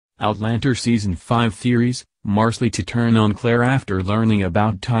Outlander Season 5 theories, Marsali to turn on Claire after learning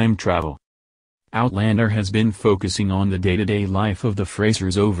about time travel. Outlander has been focusing on the day-to-day life of the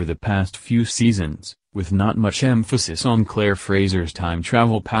Frasers over the past few seasons, with not much emphasis on Claire Fraser's time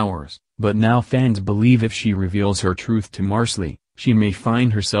travel powers, but now fans believe if she reveals her truth to Marsali, she may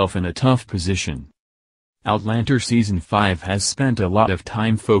find herself in a tough position. Outlander Season 5 has spent a lot of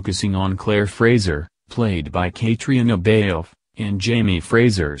time focusing on Claire Fraser, played by Katrina Balfe, and Jamie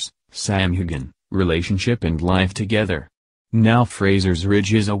Fraser's, Sam Hagen, relationship and life together. Now Fraser's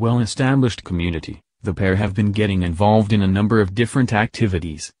Ridge is a well-established community. The pair have been getting involved in a number of different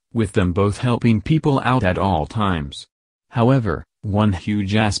activities, with them both helping people out at all times. However, one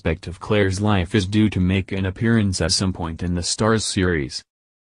huge aspect of Claire's life is due to make an appearance at some point in the Starz series.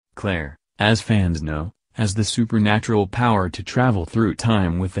 Claire, as fans know, has the supernatural power to travel through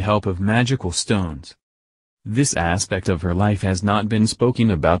time with the help of magical stones. This aspect of her life has not been spoken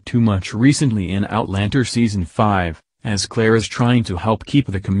about too much recently in Outlander Season 5, as Claire is trying to help keep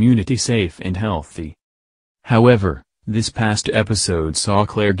the community safe and healthy. However, this past episode saw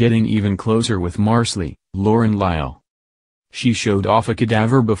Claire getting even closer with Marsali, Lauren Lyle. She showed off a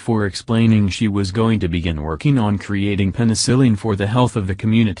cadaver before explaining she was going to begin working on creating penicillin for the health of the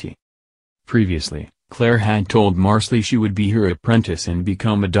community. Previously, Claire had told Marsali she would be her apprentice and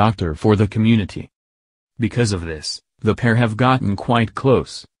become a doctor for the community. Because of this, the pair have gotten quite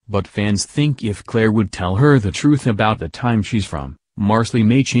close, but fans think if Claire would tell her the truth about the time she's from, Marsali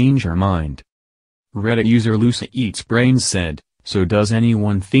may change her mind. Reddit user Lucy Eats Brains said, "So does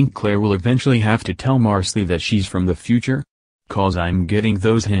anyone think Claire will eventually have to tell Marsali that she's from the future? 'Cause I'm getting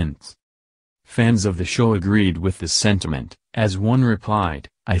those hints." Fans of the show agreed with this sentiment, as one replied,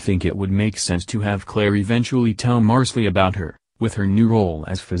 "I think it would make sense to have Claire eventually tell Marsali about her, with her new role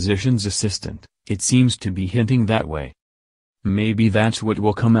as physician's assistant. It seems to be hinting that way. Maybe that's what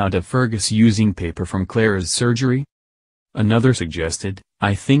will come out of Fergus using paper from Claire's surgery?" Another suggested,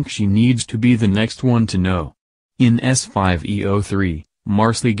 "I think she needs to be the next one to know." In S5E03,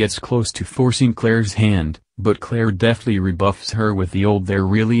 Marsali gets close to forcing Claire's hand, but Claire deftly rebuffs her with the old "they're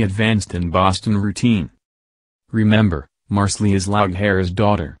really advanced in Boston" routine. Remember, Marsali is Loghair's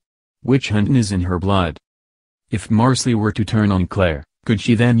daughter. Witch hunting is in her blood. If Marsali were to turn on Claire, could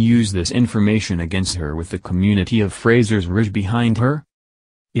she then use this information against her with the community of Fraser's Ridge behind her?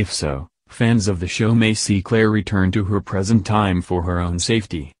 If so, fans of the show may see Claire return to her present time for her own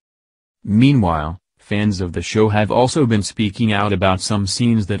safety. Meanwhile, fans of the show have also been speaking out about some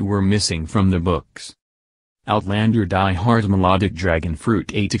scenes that were missing from the books. Outlander die-hard melodic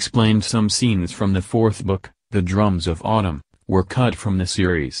Dragonfruit 8 explained some scenes from the fourth book, The Drums of Autumn, were cut from the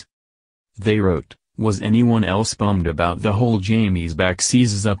series. They wrote, "Was anyone else bummed about the whole Jamie's back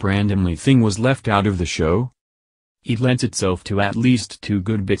seizes up randomly thing was left out of the show? It lends itself to at least two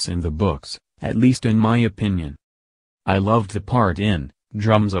good bits in the books, at least in my opinion. I loved the part in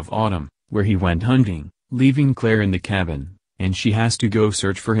Drums of Autumn, where he went hunting, leaving Claire in the cabin, and she has to go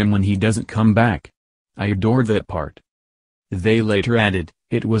search for him when he doesn't come back. I adored that part." They later added,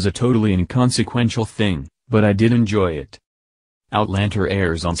 "It was a totally inconsequential thing, but I did enjoy it." Outlander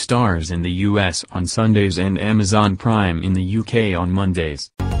airs on Starz in the US on Sundays and Amazon Prime in the UK on Mondays.